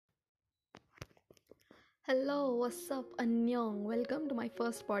Hello, what's up, Annyeong? Welcome to my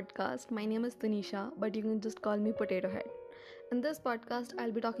first podcast. My name is Tanisha, but you can just call me Potato Head. In this podcast,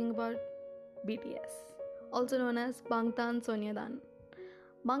 I'll be talking about BTS, also known as Bangtan Sonyedan.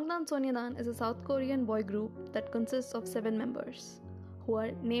 Bangtan Sonyedan is a South Korean boy group that consists of 7 members, who are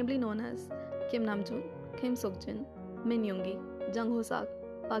namely known as Kim Namjoon, Kim Seokjin, Min Yoongi, Jung Hosak,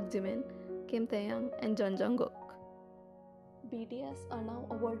 Park Jimin, Kim Taehyung, and Jung Jungkook. BTS are now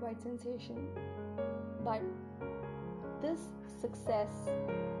a worldwide sensation, but this success,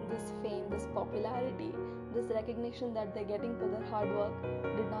 this fame, this popularity, this recognition that they're getting for their hard work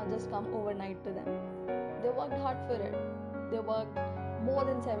did not just come overnight to them. They worked hard for it. They worked more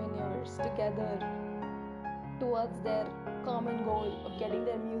than 7 years together towards their common goal of getting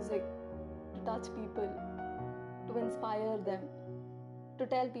their music to touch people, to inspire them, to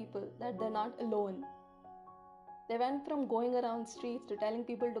tell people that they're not alone. They went from going around streets to telling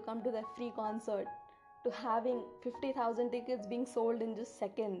people to come to their free concert to having 50,000 tickets being sold in just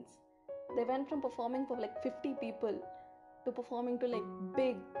seconds. They went from performing for like 50 people to performing to like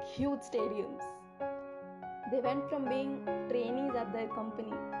big, huge stadiums. They went from being trainees at their company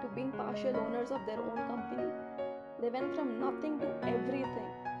to being partial owners of their own company. They went from nothing to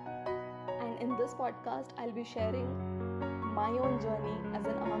everything. And in this podcast, I'll be sharing my own journey as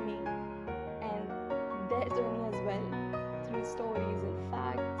an ARMY and their journey as well through stories and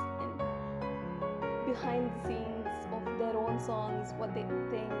facts and behind the scenes of their own songs, what they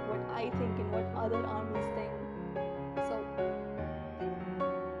think, what I think, and what other armies think. So,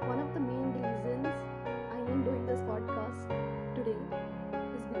 one of the main reasons I am doing this podcast today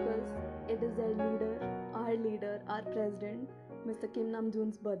is because it is our leader, our president, Mr. Kim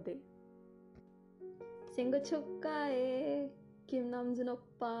Namjoon's birthday. 생일 축하해, Kim Namjoon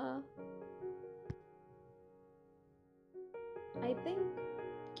oppa. I think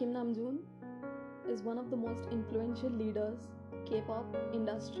Kim Namjoon is one of the most influential leaders K-pop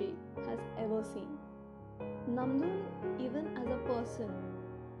industry has ever seen. Namjoon, even as a person,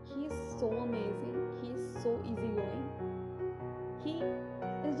 he is so amazing. He is so easygoing. He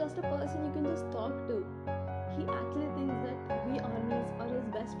is just a person you can just talk to. He actually thinks that we armies are his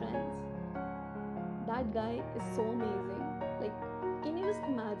best friends. That guy is so amazing. Like, can you just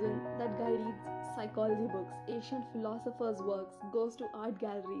imagine that guy reads psychology books, Asian philosophers' works, goes to art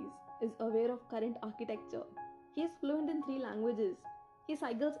galleries, is aware of current architecture. He is fluent in 3 languages. He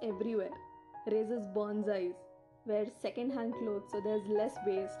cycles everywhere, raises bonsais, wears second-hand clothes so there's less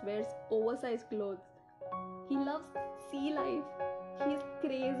waste, wears oversized clothes. He loves sea life. He's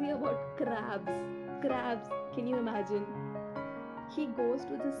crazy about crabs. Crabs, can you imagine? He goes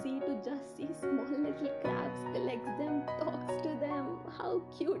to the sea to just see small little crabs, collects them, talks to them. How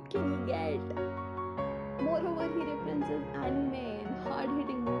cute can he get? Moreover, he references anime and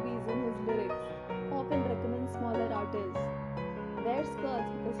hard-hitting movies in his lyrics, often recommends smaller artists, wears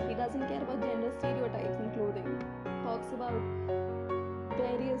skirts because he doesn't care about gender stereotypes in clothing, talks about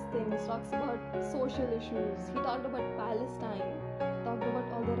various things, talks about social issues. He talked about Palestine, talked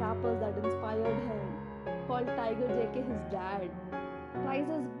about all the rappers that inspired him, called Tiger JK his dad, tries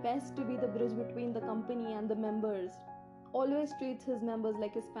his best to be the bridge between the company and the members, always treats his members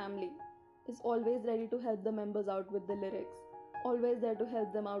like his family, is always ready to help the members out with the lyrics, always there to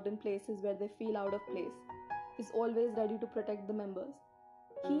help them out in places where they feel out of place, is always ready to protect the members.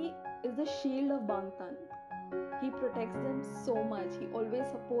 He is the shield of Bangtan. He protects them so much. He always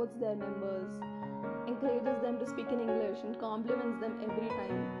supports their members, encourages them to speak in English and compliments them every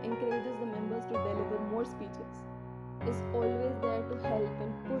time, encourages the members to deliver more speeches, is always there to help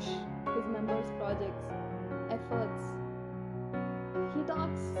and push his members' projects, efforts. He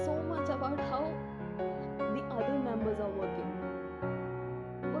talks so much about how the other members are working,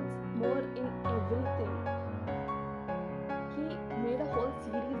 puts more in everything. He made a whole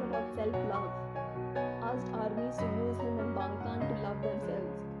series about self-love, asked armies to use him and Bangtan to love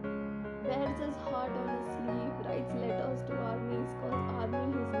themselves, wears his heart on his sleeve, writes letters to armies, calls army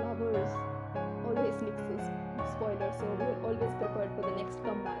his lovers, always sneaks his spoilers so we're always prepared for the next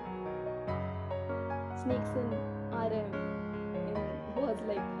comeback. Sneaks in RM in words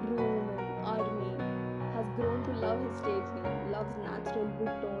like room and army, has grown to love his stage name, loves natural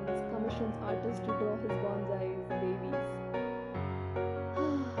wood tones, commissions artists to draw his bonsais, babies.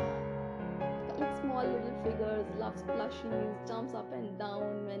 Collects small little figures, loves plushies, jumps up and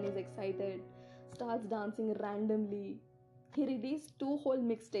down when he's excited, starts dancing randomly. He released 2 whole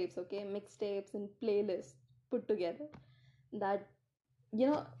mixtapes, okay? Mixtapes and playlists put together that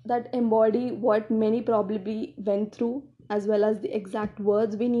that embody what many probably went through, as well as the exact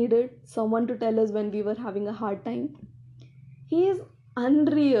words we needed someone to tell us when we were having a hard time. He is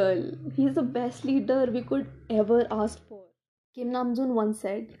unreal. He's the best leader we could ever ask for. Kim Namjoon once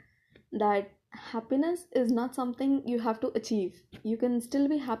said that happiness is not something you have to achieve. You can still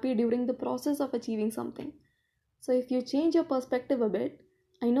be happy during the process of achieving something. So if you change your perspective a bit,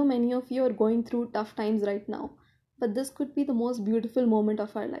 I know many of you are going through tough times right now, but this could be the most beautiful moment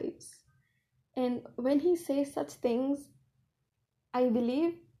of our lives. And when he says such things, I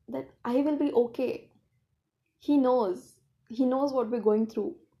believe that I will be okay. He knows. He knows what we're going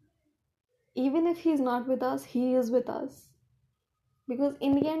through. Even if he's not with us, he is with us. Because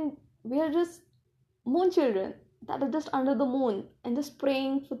in the end, we are just moon children that are just under the moon and just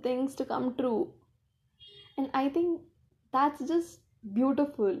praying for things to come true. And I think that's just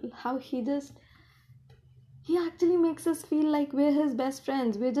beautiful how he actually makes us feel like we're his best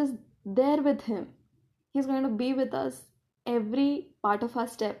friends. We're just there with him. He's going to be with us every part of our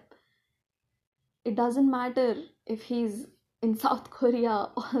step. It doesn't matter if he's in South Korea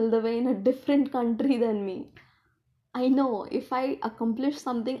all the way in a different country than me. I know if I accomplish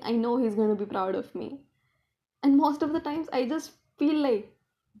something, I know he's going to be proud of me. And most of the times, I just feel like,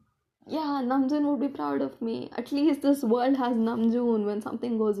 yeah, Namjoon would be proud of me. At least this world has Namjoon when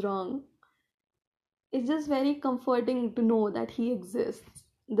something goes wrong. It's just very comforting to know that he exists.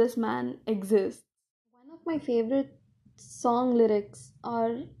 This man exists. One of my favorite song lyrics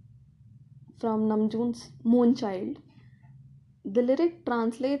are from Namjoon's Moonchild. The lyric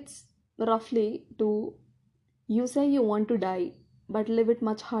translates roughly to: you say you want to die, but live it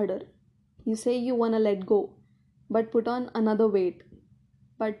much harder. You say you want to let go, but put on another weight.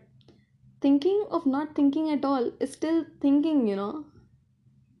 But thinking of not thinking at all is still thinking.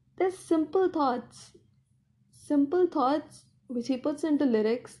 There's simple thoughts which he puts into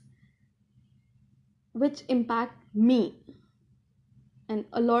lyrics which impact me and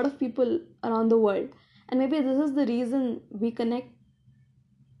a lot of people around the world. And maybe this is the reason we connect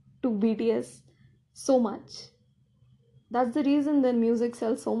to BTS so much. That's the reason their music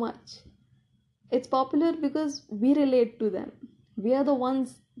sells so much. It's popular because we relate to them. We are the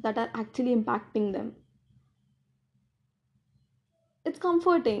ones that are actually impacting them. It's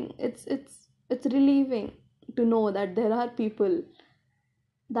comforting. It's relieving to know that there are people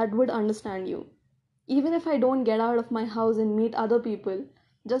that would understand you. Even if I don't get out of my house and meet other people,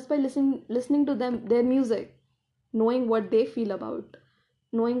 just by listening to them their music, knowing what they feel about,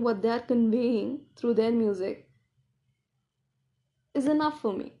 knowing what they are conveying through their music is enough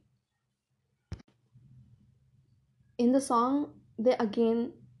for me. In the song, they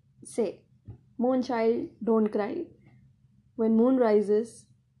again say, Moonchild, don't cry. When moon rises,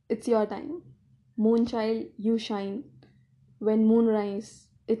 it's your time. Moonchild, you shine. When moon rise,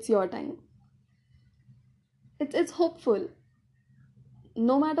 it's your time. It's hopeful.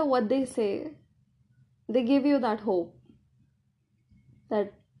 No matter what they say, they give you that hope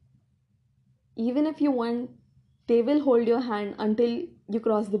that even if you want, they will hold your hand until you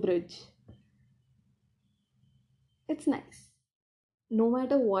cross the bridge. It's nice. No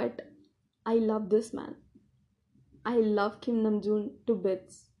matter what, I love this man. I love Kim Namjoon to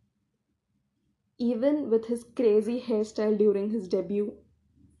bits. Even with his crazy hairstyle during his debut,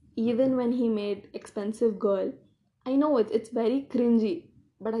 even when he made Expensive Girl, I know it's very cringy,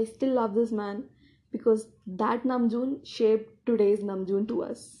 but I still love this man because that Namjoon shaped today's Namjoon to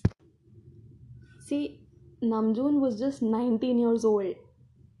us. See, Namjoon was just 19 years old.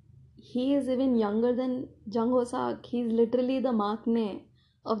 He is even younger than Jung Ho Sak. He's literally the maknae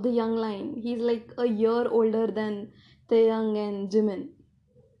of the young line. He's like a year older than Taeyang and Jimin.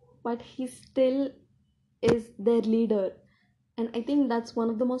 But he still is their leader. And I think that's one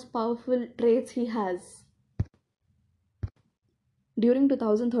of the most powerful traits he has. During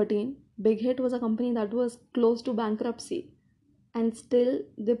 2013, Big Hit was a company that was close to bankruptcy. And still,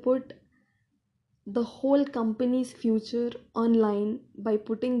 they put the whole company's future online by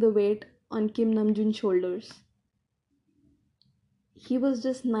putting the weight on Kim Namjoon's shoulders. He was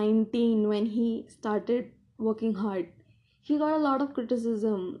just 19 when he started working hard. He got a lot of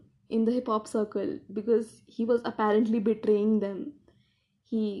criticism in the hip hop circle because he was apparently betraying them.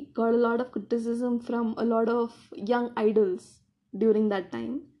 He got a lot of criticism from a lot of young idols during that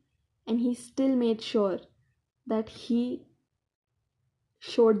time, and he still made sure that he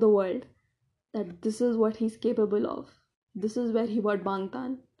showed the world that this is what he's capable of. This is where he bought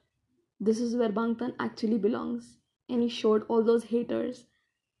Bangtan. This is where Bangtan actually belongs. And he showed all those haters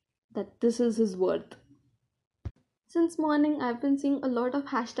that this is his worth. Since morning, I've been seeing a lot of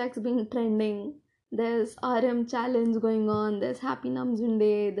hashtags being trending. There's RM challenge going on, there's Happy Namjoon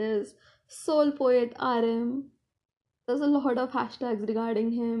Day, there's Soul Poet RM. There's a lot of hashtags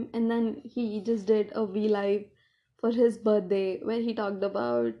regarding him, and then he just did a V Live for his birthday, where he talked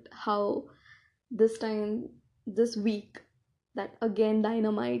about how this time, this week, that again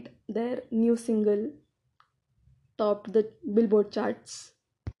Dynamite, their new single, topped the Billboard charts.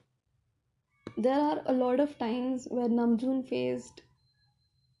 There are a lot of times where Namjoon faced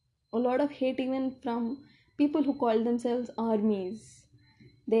a lot of hate even from people who call themselves armies.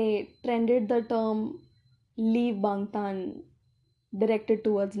 They trended the term Leave Bangtan directed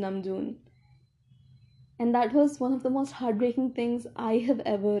towards Namjoon. And that was one of the most heartbreaking things I have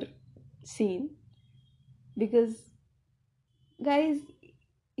ever seen. Because, guys,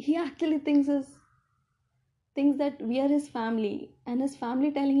 he actually thinks that we are his family, and his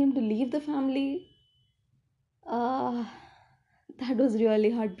family telling him to leave the family. Uh, that was really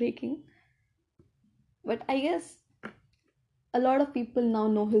heartbreaking. But I guess a lot of people now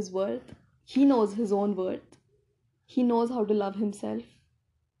know his worth. He knows his own worth. He knows how to love himself.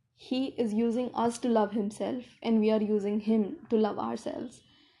 He is using us to love himself, and we are using him to love ourselves.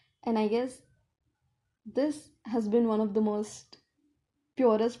 And I guess this has been one of the most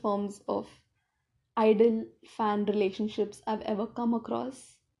purest forms of idol fan relationships I've ever come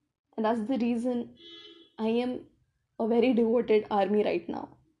across. And that's the reason I am a very devoted army right now.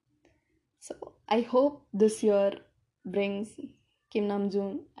 So I hope this year brings Kim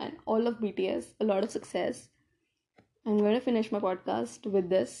Namjoon and all of BTS a lot of success. I'm going to finish my podcast with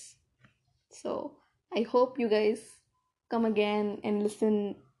this. So I hope you guys come again and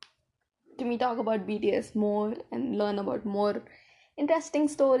listen to me talk about BTS more and learn about more interesting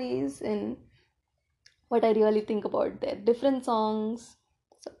stories and what I really think about their different songs.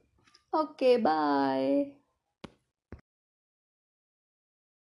 So, okay, bye.